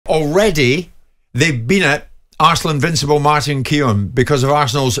already they've been at Arsenal invincible Martin Keown because of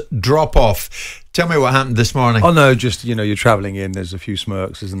Arsenal's drop-off. Tell me what happened this morning. Oh no, just, you know, you're travelling in, there's a few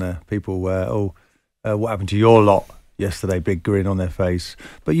smirks, isn't there? People what happened to your lot yesterday? Big grin on their face.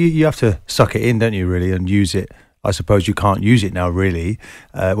 But you have to suck it in, don't you, really, and use it. I suppose you can't use it now, really,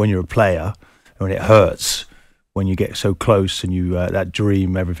 when you're a player, when it hurts, when you get so close and you that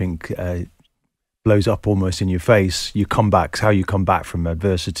dream, everything blows up almost in your face. You come back. It's how you come back from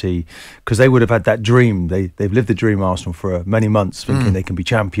adversity, because they would have had that dream. They've lived the dream, Arsenal, for many months, thinking they can be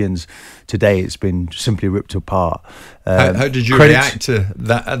champions. Today it's been simply ripped apart. How did you react to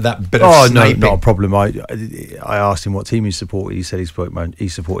that bit of sniping? No, not a problem. I asked him what team he supported. He said he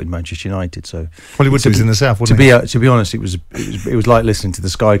supported Manchester United. So, well, he would be in the south, wouldn't he? To be honest, it was like listening to the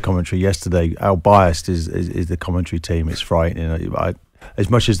Sky commentary yesterday. How biased is the commentary team? It's frightening.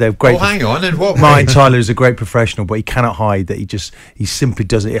 As much as they're great. Oh, hang on, and what? Martin Tyler is a great professional, but he cannot hide that he simply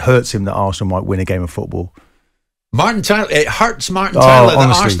doesn't. It hurts him that Arsenal might win a game of football. Martin Tyler, it hurts Martin Tyler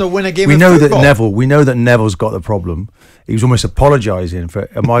that Arsenal win a game of football. We know that Neville's got the problem. He was almost apologising for.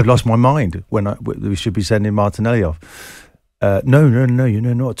 I've lost my mind when we should be sending Martinelli off. No,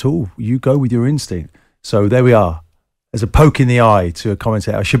 not at all. You go with your instinct. So there we are. As a poke in the eye to a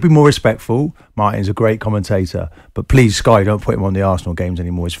commentator. I should be more respectful. Martin's a great commentator, but please, Sky, don't put him on the Arsenal games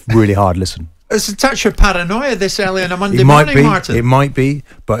anymore. It's really hard. Listen, it's a touch of paranoia this early on a Monday morning, Martin. It might be,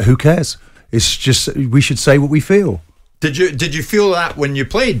 but who cares? It's just we should say what we feel. Did you feel that when you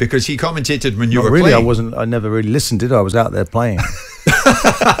played? Because he commentated when you were really, playing. I never really listened, did I? I was out there playing.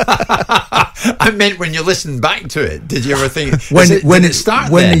 I meant when you listened back to it. Did you ever think when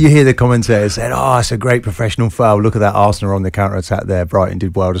you hear the commentator saying, "Oh, it's a great professional foul. Look at that Arsenal on the counter attack there. Brighton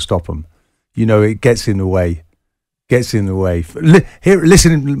did well to stop them." You know, it gets in the way. Here,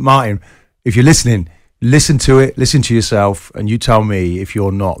 listen, Martin. If you're listening, listen to it. Listen to yourself, and you tell me if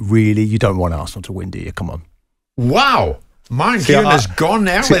you're not really. You don't want Arsenal to win, do you? Come on. Wow. Martin Keown has gone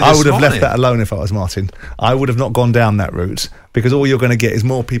early this morning. I would have left that alone if I was Martin. I would have not gone down that route, because all you're going to get is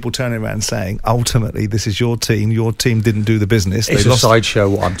more people turning around saying, ultimately, this is your team. Your team didn't do the business. It's a sideshow,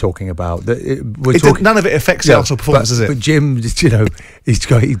 what I'm talking about. None of it affects the Arsenal performance, does it? But Jim, you know,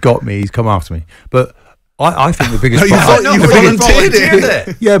 he got me. He's come after me. But I think the biggest problem... you volunteered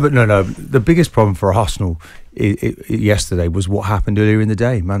it. Yeah, but no. The biggest problem for Arsenal yesterday was what happened earlier in the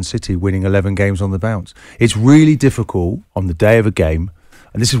day. Man City winning 11 games on the bounce. It's really difficult on the day of a game,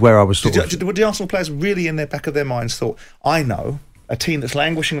 and this is where I was Would the Arsenal players really in the back of their minds thought, I know a team that's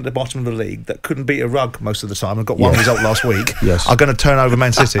languishing at the bottom of the league, that couldn't beat a rug most of the time and got one result last week, are going to turn over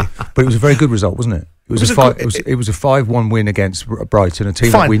Man City? But it was a very good result, wasn't it? It was a 5-1 win against Brighton, a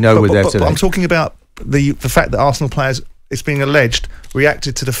team that we know were there today. But I'm talking about the fact that Arsenal players, it's being alleged,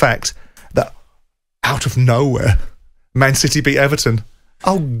 reacted to the fact that out of nowhere Man City beat Everton.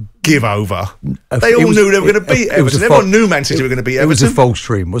 Oh, give over. They all knew they were going to beat Everton. Everyone knew Man City were going to beat Everton. It was a false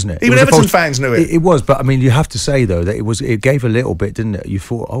dream, wasn't it? Even Everton fans knew it. It was, but I mean, you have to say, though, that it gave a little bit, didn't it? You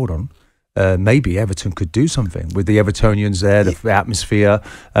thought, hold on, maybe Everton could do something with the Evertonians there, the atmosphere.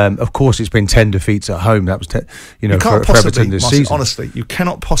 Of course, it's been 10 defeats at home. That was, for Everton this season. Honestly, you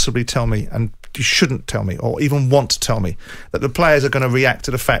cannot possibly tell me, and you shouldn't tell me, or even want to tell me, that the players are going to react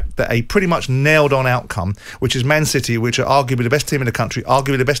to the fact that a pretty much nailed-on outcome, which is Man City, which are arguably the best team in the country,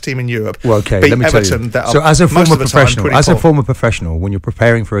 arguably the best team in Europe, well, okay, beat let me Everton. Tell you. So, as a former professional, when you're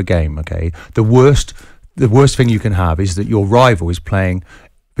preparing for a game, okay, the worst thing you can have is that your rival is playing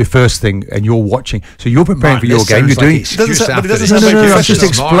the first thing, and you're watching. So you're preparing for your game. You're doing. I'm just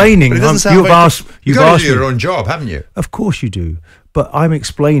explaining. You've asked your own job, haven't you? Of course you do. But I'm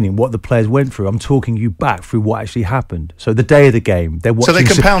explaining what the players went through. I'm talking you back through what actually happened. So the day of the game, they're watching. So they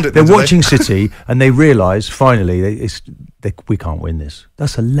compound it. They're watching City, and they realise finally we can't win this.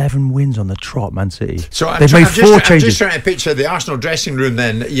 That's 11 wins on the trot, Man City. So they've made 4 changes. I'm just trying to picture the Arsenal dressing room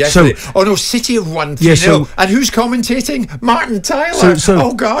then yesterday. City have won 3-0. And who's commentating? Martin Tyler.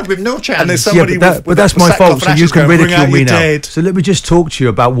 Oh God, we've no chance. And there's somebody but that's my fault. So you can ridicule me now. So let me just talk to you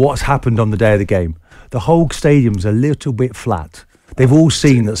about what's happened on the day of the game. The whole stadium's a little bit flat. They've all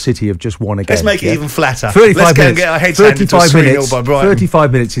seen that City have just won a game. Let's make it even flatter. 35 minutes, get our heads 35 minutes by Brighton.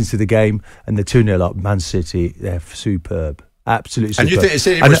 35 minutes into the game, and they're 2-0 up. Man City, they're superb. Absolutely superb. And you think the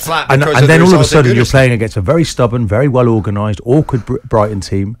stadium was flat because and then all of a sudden you're playing against a very stubborn, very well organised, awkward Brighton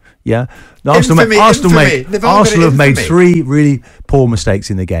team. Yeah, Arsenal have made 3 really poor mistakes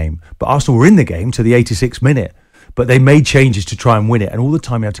in the game, but Arsenal were in the game to the 86th minute. But they made changes to try and win it, and all the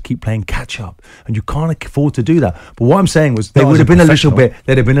time you have to keep playing catch up, and you can't afford to do that. But what I'm saying was they would have been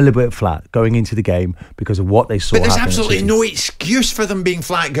they'd have been a little bit flat going into the game because of what they saw. But there's absolutely no excuse for them being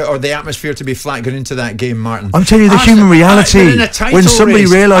flat or the atmosphere to be flat going into that game, Martin. I'm telling you the human reality when somebody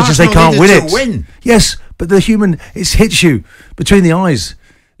realises they can't win it. Yes, but the human, it hits you between the eyes.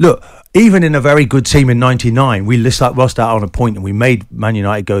 Look, even in a very good team in '99, we lost out on a point, and we made Man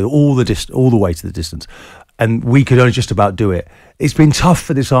United go all the way to the distance, and we could only just about do it. It's been tough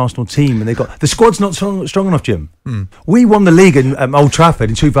for this Arsenal team, and the squad's not strong enough, Jim. We won the league in Old Trafford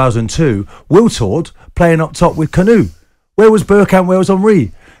in 2002. Wiltord playing up top with Canu. Where was Bergkamp? Where was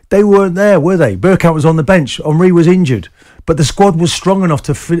Henry? They weren't there, were they? Bergkamp was on the bench. Henry was injured. But the squad was strong enough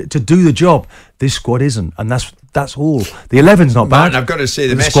to do the job. This squad isn't, and that's all. The 11's not bad. Martin, I've got to say,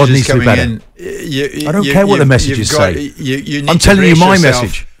 the message is coming in. I don't care what the messages say. I'm telling you my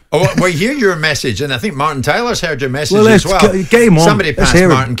message. Oh, well, hear your message, and I think Martin Tyler's heard your message as well. Get him on. Somebody pass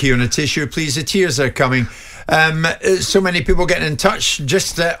Martin Keown a tissue, please. The tears are coming. So many people getting in touch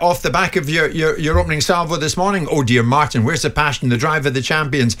just off the back of your opening salvo this morning. Oh dear, Martin, where's the passion, the drive of the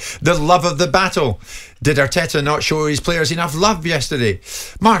champions, the love of the battle? Did Arteta not show his players enough love yesterday?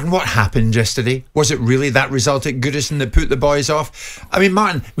 Martin, what happened yesterday? Was it really that result at Goodison that put the boys off? I mean,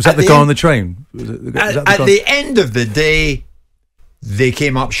 Martin, was that the guy on the train? At the end of the day, they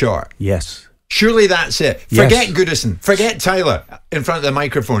came up short. Yes. Surely that's it. Forget Goodison. Forget Tyler in front of the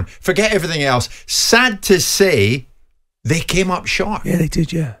microphone. Forget everything else. Sad to say, they came up short. Yeah, they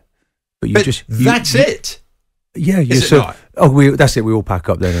did, yeah. But that's it. Yeah, that's it. We all pack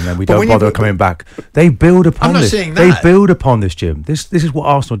up then, and then we don't bother coming back. They build upon this. They build upon this, Jim. This is what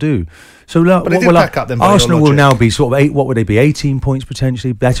Arsenal do. So Arsenal will now be sort of what would they be? 18 points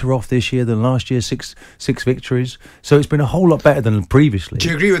potentially, better off this year than last year. Six victories. So it's been a whole lot better than previously. Do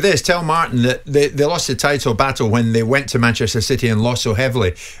you agree with this? Tell Martin that they lost the title battle when they went to Manchester City and lost so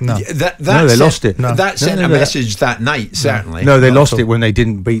heavily. No, they lost it. That sent a message that night. Certainly. No, they lost it when they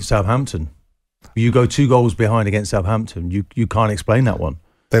didn't beat Southampton. You go 2 goals behind against Southampton. You can't explain that one.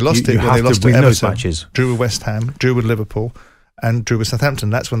 They lost it when they lost to Everton, matches. Drew with West Ham, drew with Liverpool, and drew with Southampton.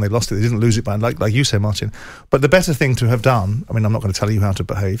 That's when they lost it. They didn't lose it by, like you say, Martin. But the better thing to have done, I mean, I'm not going to tell you how to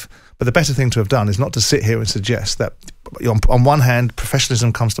behave, but the better thing to have done is not to sit here and suggest that on one hand,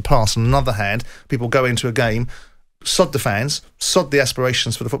 professionalism comes to pass, on another hand, people go into a game, sod the fans, sod the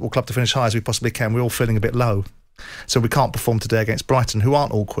aspirations for the football club to finish high as we possibly can. We're all feeling a bit low. So we can't perform today against Brighton, who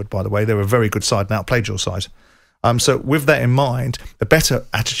aren't awkward, by the way. They're a very good side and outplayed your side. So with that in mind, the better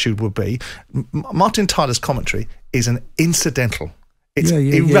attitude would be Martin Tyler's commentary is an incidental. It's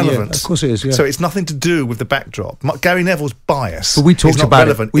irrelevant. Of course it is. Yeah. So it's nothing to do with the backdrop. Gary Neville's bias. But we talked about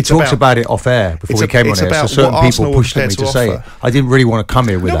it. We talked about it off air before we came on here. So certain people pushed me to say it. I didn't really want to come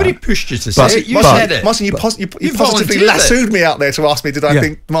here with Nobody pushed you to say it. You said it. Martin, you positively lassoed me out there to ask me, did I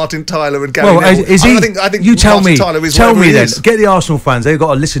think Martin Tyler and Gary Neville? I think you tell me. Tell me then. Get the Arsenal fans. They've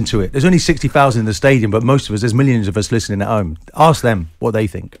got to listen to it. There's only 60,000 in the stadium, but most of us, there's millions of us listening at home. Ask them what they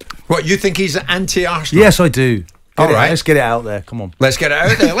think. What, you think he's anti-Arsenal? Yes, I do. All right, let's get it out there. Come on. Let's get it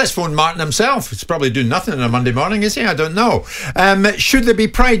out there. Let's phone Martin himself. He's probably doing nothing on a Monday morning, is he? I don't know. Should there be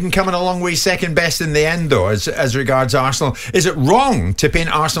pride in coming a long way second best in the end, though, as regards Arsenal? Is it wrong to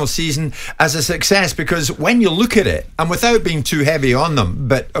paint Arsenal's season as a success? Because when you look at it, and without being too heavy on them,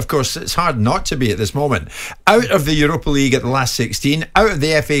 but of course it's hard not to be at this moment, out of the Europa League at the last 16, out of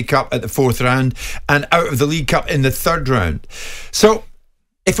the FA Cup at the 4th round, and out of the League Cup in the 3rd round. So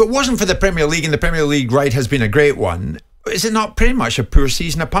if it wasn't for the Premier League, and the Premier League ride has been a great one, is it not pretty much a poor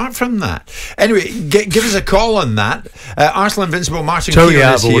season apart from that? Anyway, give us a call on that. Arsenal Invincible Martin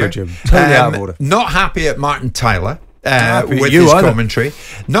Keown is here. Jim. Totally out of order. Not happy at Martin Tyler. With his commentary,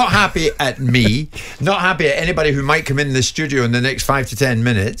 not happy at me, not happy at anybody who might come in the studio in the next 5 to 10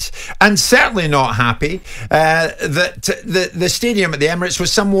 minutes, and certainly not happy that the stadium at the Emirates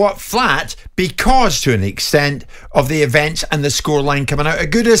was somewhat flat because, to an extent, of the events and the scoreline coming out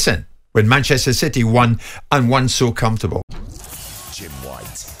of Goodison when Manchester City won, and won so comfortable. Jim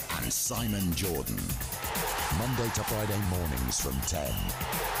White and Simon Jordan, Monday to Friday mornings from 10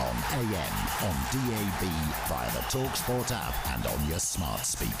 on AM, on DAB, via the talkSPORT app and on your smart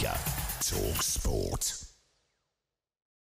speaker. talkSPORT.